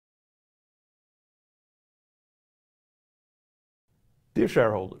Dear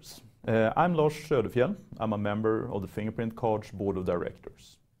shareholders, I'm Lars Söderfjell. I'm a member of the Fingerprint Cards Board of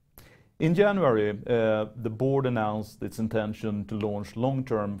Directors. In January, the board announced its intention to launch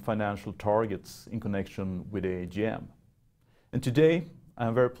long-term financial targets in connection with the AGM. And today,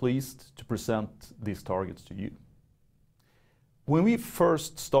 I'm very pleased to present these targets to you. When we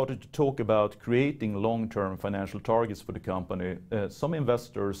first started to talk about creating long-term financial targets for the company, some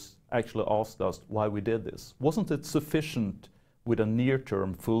investors actually asked us why we did this. Wasn't it sufficient with a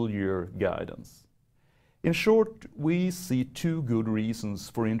near-term full-year guidance? In short, we see two good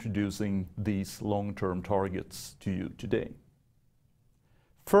reasons for introducing these long-term targets to you today.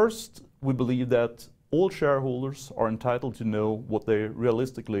 First, we believe that all shareholders are entitled to know what they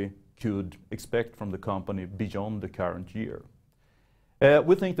realistically could expect from the company beyond the current year.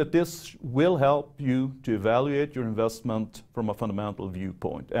 We think that this will help you to evaluate your investment from a fundamental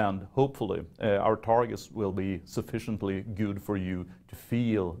viewpoint, and hopefully our targets will be sufficiently good for you to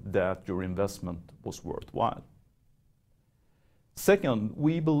feel that your investment was worthwhile. Second,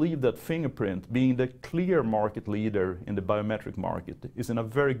 we believe that Fingerprint, being the clear market leader in the biometric market, is in a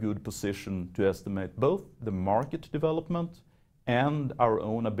very good position to estimate both the market development and our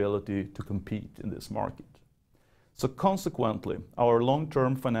own ability to compete in this market. So consequently, our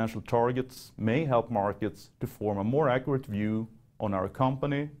long-term financial targets may help markets to form a more accurate view on our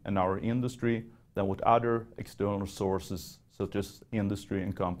company and our industry than what other external sources, such as industry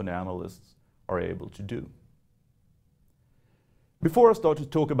and company analysts, are able to do. Before I start to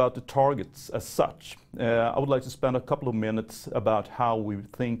talk about the targets as such, I would like to spend a couple of minutes about how we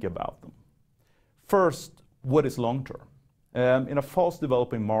think about them. First, what is long-term? In a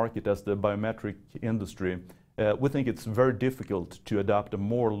fast-developing market as the biometric industry, we think it's very difficult to adopt a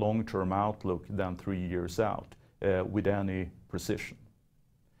more long-term outlook than 3 years out with any precision.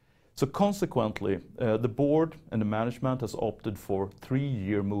 So consequently, the board and the management has opted for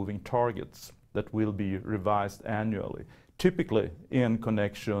 3-year moving targets that will be revised annually, typically in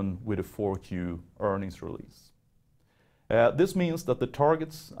connection with a 4Q earnings release. This means that the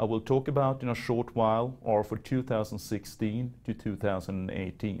targets I will talk about in a short while are for 2016 to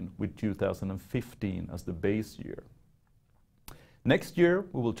 2018, with 2015 as the base year. Next year,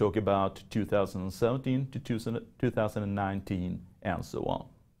 we will talk about 2017 to 2019, and so on.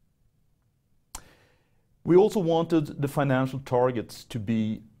 We also wanted the financial targets to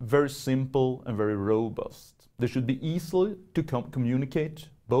be very simple and very robust. They should be easy to communicate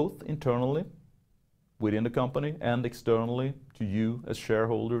both internally within the company and externally to you as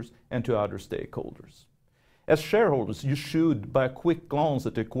shareholders and to other stakeholders. As shareholders, you should, by a quick glance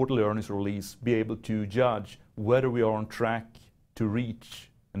at the quarterly earnings release, be able to judge whether we are on track to reach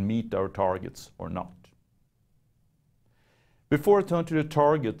and meet our targets or not. Before I turn to the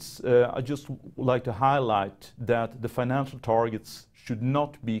targets, I just would like to highlight that the financial targets should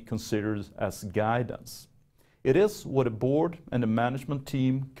not be considered as guidance. It is what a board and a management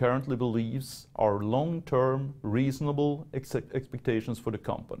team currently believes are long-term, reasonable expectations for the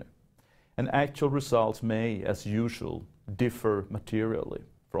company. And actual results may, as usual, differ materially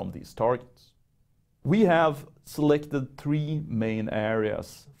from these targets. We have selected 3 main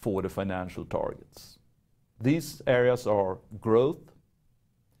areas for the financial targets. These areas are growth,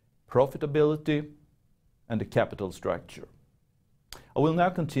 profitability, and the capital structure. I will now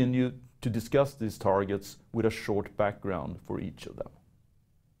continue to discuss these targets with a short background for each of them.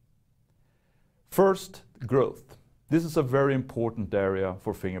 First, growth. This is a very important area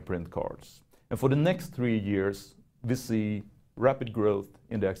for Fingerprint Cards. And for the next 3 years, we see rapid growth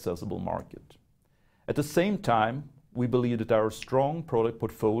in the accessible market. At the same time, we believe that our strong product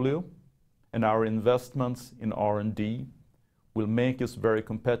portfolio and our investments in R&D will make us very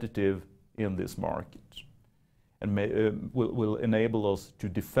competitive in this market, and will enable us to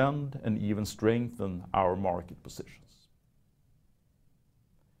defend and even strengthen our market positions.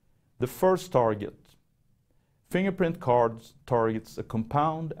 The first target, Fingerprint Cards targets a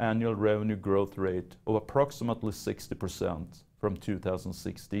compound annual revenue growth rate of approximately 60% from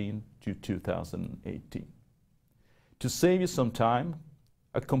 2016 to 2018. To save you some time,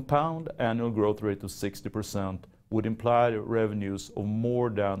 a compound annual growth rate of 60% would imply revenues of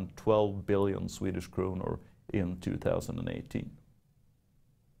more than 12 billion Swedish kronor in 2018.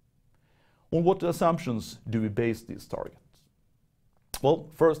 On what assumptions do we base these targets? Well,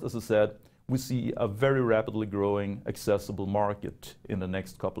 first, as I said, we see a very rapidly growing accessible market in the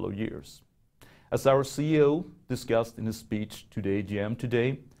next couple of years. As our CEO discussed in his speech to the AGM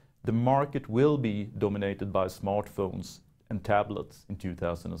today, the market will be dominated by smartphones and tablets in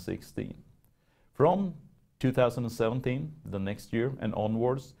 2016. From 2017, the next year, and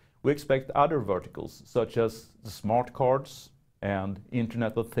onwards, we expect other verticals, such as the smart cards, and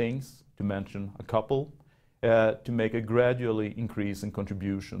Internet of Things, to mention a couple, to make a gradually increasing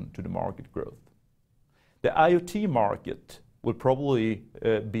contribution to the market growth. The IoT market will probably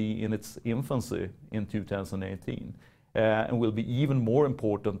be in its infancy in 2018 and will be even more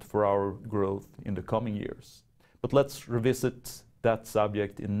important for our growth in the coming years. But let's revisit that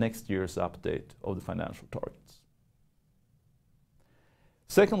subject in next year's update of the financial targets.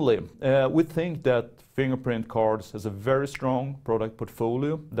 Secondly, we think that Fingerprint Cards has a very strong product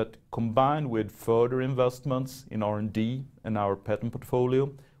portfolio that, combined with further investments in R&D and our patent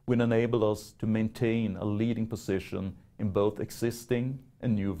portfolio, will enable us to maintain a leading position in both existing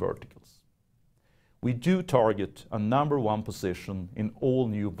and new verticals. We do target a #1 position in all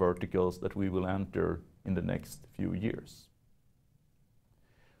new verticals that we will enter in the next few years.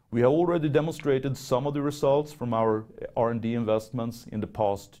 We have already demonstrated some of the results from our R&D investments in the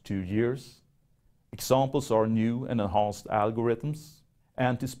past 2 years. Examples are new and enhanced algorithms,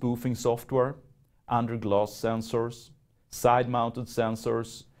 anti-spoofing software, under-glass sensors, side-mounted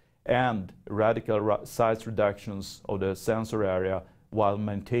sensors, and radical size reductions of the sensor area while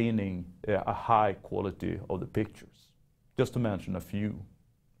maintaining a high quality of the pictures, just to mention a few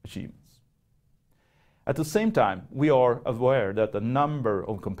achievements. At the same time, we are aware that a number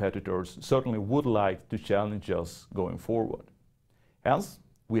of competitors certainly would like to challenge us going forward. Hence,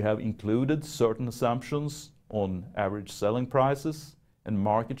 we have included certain assumptions on average selling prices and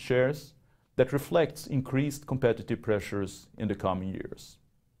market shares that reflects increased competitive pressures in the coming years.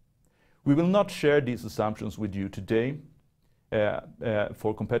 We will not share these assumptions with you today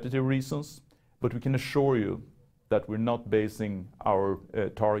for competitive reasons, but we can assure you that we're not basing our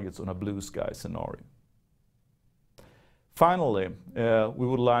targets on a blue sky scenario. Finally, we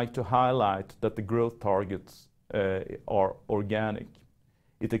would like to highlight that the growth targets are organic.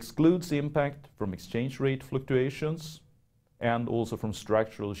 It excludes the impact from exchange rate fluctuations and also from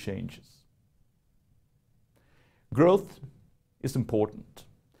structural changes. Growth is important,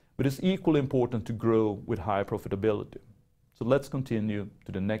 but it's equally important to grow with high profitability. So let's continue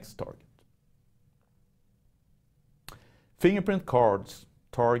to the next target. Fingerprint Cards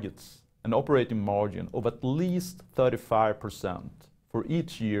targets an operating margin of at least 35% for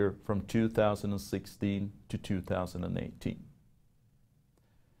each year from 2016 to 2018.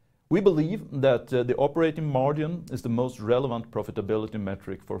 We believe that the operating margin is the most relevant profitability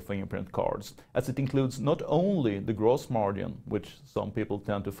metric for Fingerprint Cards, as it includes not only the gross margin, which some people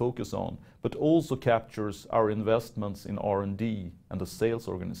tend to focus on, but also captures our investments in R&D and the sales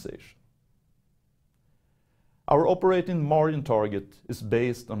organization. Our operating margin target is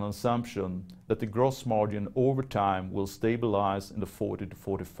based on an assumption that the gross margin over time will stabilize in the 40 to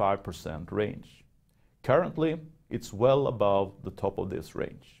 45% range. Currently, it's well above the top of this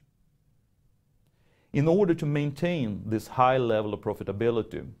range. In order to maintain this high level of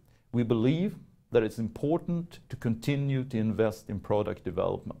profitability, we believe that it's important to continue to invest in product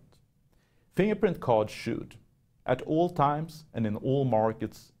development. Fingerprint Cards should, at all times and in all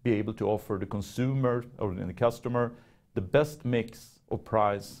markets, be able to offer the consumer or the customer the best mix of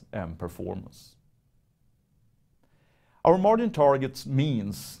price and performance. Our margin targets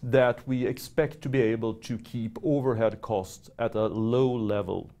means that we expect to be able to keep overhead costs at a low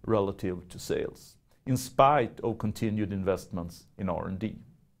level relative to sales, in spite of continued investments in R&D.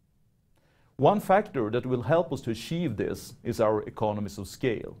 One factor that will help us to achieve this is our economies of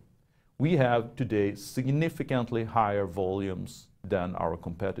scale. We have today significantly higher volumes than our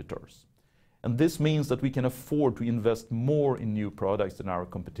competitors. And this means that we can afford to invest more in new products than our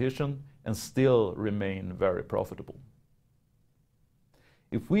competition and still remain very profitable.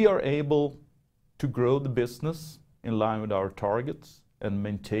 If we are able to grow the business in line with our targets and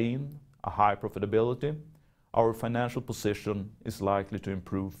maintain a high profitability, our financial position is likely to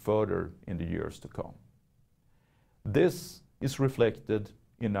improve further in the years to come. This is reflected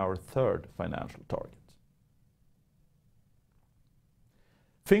in our third financial target.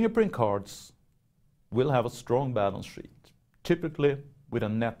 Fingerprint Cards will have a strong balance sheet, typically with a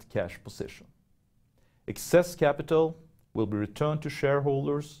net cash position. Excess capital will be returned to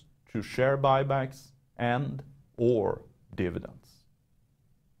shareholders through share buybacks and/or dividends.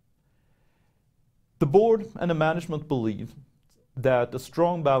 The board and the management believe that a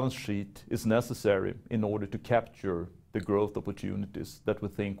strong balance sheet is necessary in order to capture the growth opportunities that we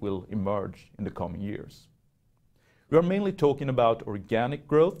think will emerge in the coming years. We are mainly talking about organic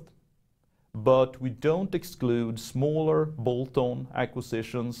growth, but we don't exclude smaller bolt-on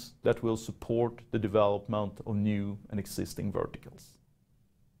acquisitions that will support the development of new and existing verticals.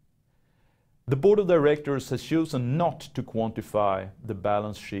 The board of directors has chosen not to quantify the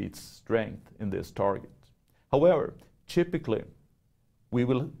balance sheet's strength in this target. However, typically, we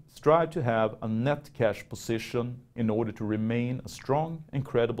will strive to have a net cash position in order to remain a strong and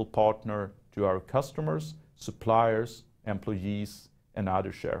credible partner to our customers, suppliers, employees, and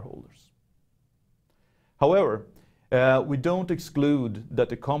other shareholders. However, we don't exclude that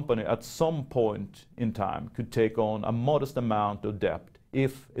the company at some point in time could take on a modest amount of debt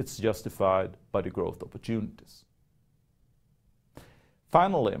if it's justified by the growth opportunities.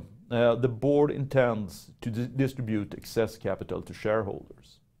 Finally, the board intends to distribute excess capital to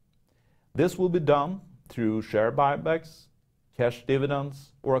shareholders. This will be done through share buybacks, cash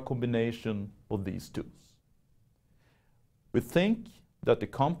dividends, or a combination of these two. We think that the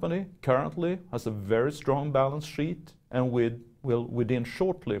company currently has a very strong balance sheet and will within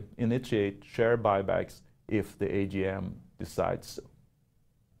shortly initiate share buybacks if the AGM decides so.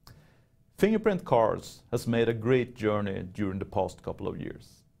 Fingerprint Cards has made a great journey during the past couple of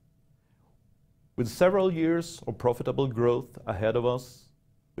years. With several years of profitable growth ahead of us,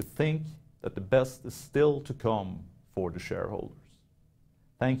 we think that the best is still to come for the shareholders.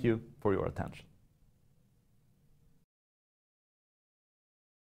 Thank you for your attention.